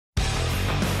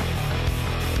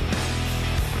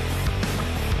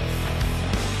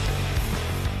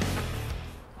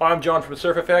Hi, I'm John from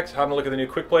SurfFX, having a look at the new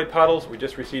Quickblade paddles. We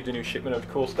just received a new shipment of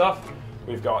cool stuff.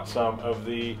 We've got some of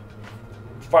the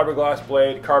fiberglass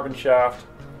blade, carbon shaft,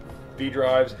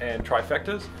 V-Drives and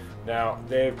Trifectas. Now,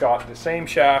 they've got the same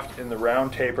shaft in the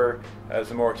round taper as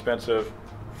the more expensive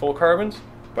full carbons,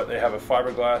 but they have a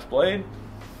fiberglass blade,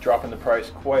 dropping the price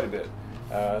quite a bit.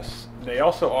 They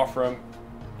also offer them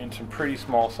in some pretty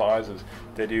small sizes.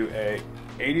 They do a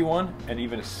 81 and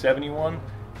even a 71,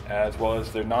 as well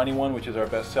as their 91, which is our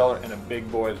best seller, and a big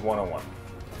boy's 101.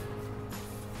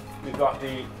 We've got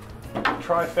the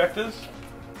Trifectas.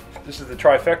 This is the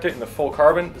Trifecta in the full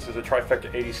carbon. This is a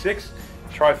Trifecta 86.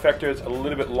 Trifecta is a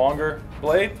little bit longer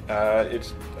blade.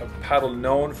 It's a paddle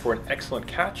known for an excellent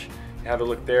catch. You have a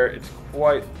look there, it's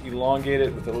quite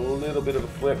elongated with a little bit of a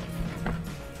flip.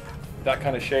 That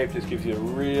kind of shape just gives you a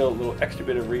real little extra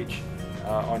bit of reach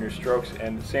on your strokes,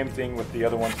 and the same thing with the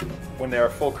other ones. When they are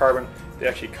full carbon, they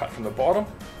actually cut from the bottom.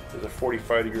 There's a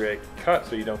 45-degree cut,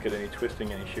 so you don't get any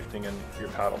twisting, any shifting in your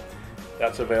paddle.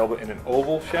 That's available in an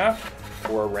oval shaft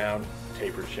or a round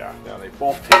tapered shaft. Now they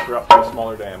both taper up to a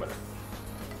smaller diameter.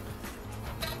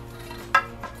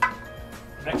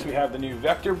 Next we have the new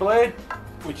Vector blade,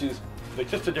 which is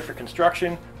just a different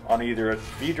construction on either a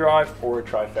V-Drive or a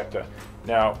Trifecta.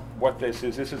 Now what this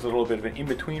is a little bit of an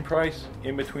in-between price,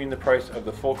 in between the price of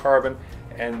the full carbon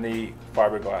and the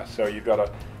fiberglass. So you've got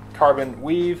a carbon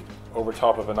weave over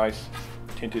top of a nice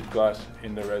tinted glass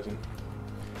in the resin.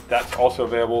 That's also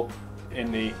available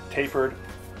in the tapered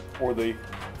or the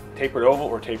tapered oval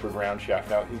or tapered round shaft.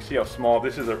 Now you can see how small,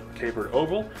 this is a tapered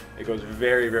oval. It goes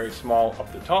very, very small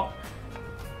up the top,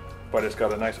 but it's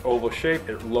got a nice oval shape.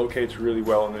 It locates really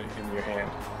well in your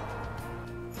hand.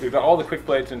 We've got all the quick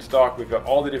blades in stock. We've got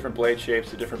all the different blade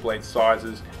shapes, the different blade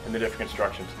sizes, and the different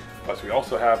constructions. Plus we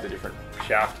also have the different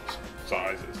shaft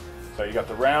sizes. So you got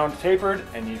the round tapered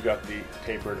and you've got the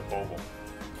tapered oval.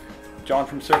 John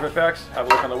from SurfFX, have a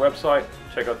look on the website,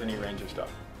 check out the new range of stuff.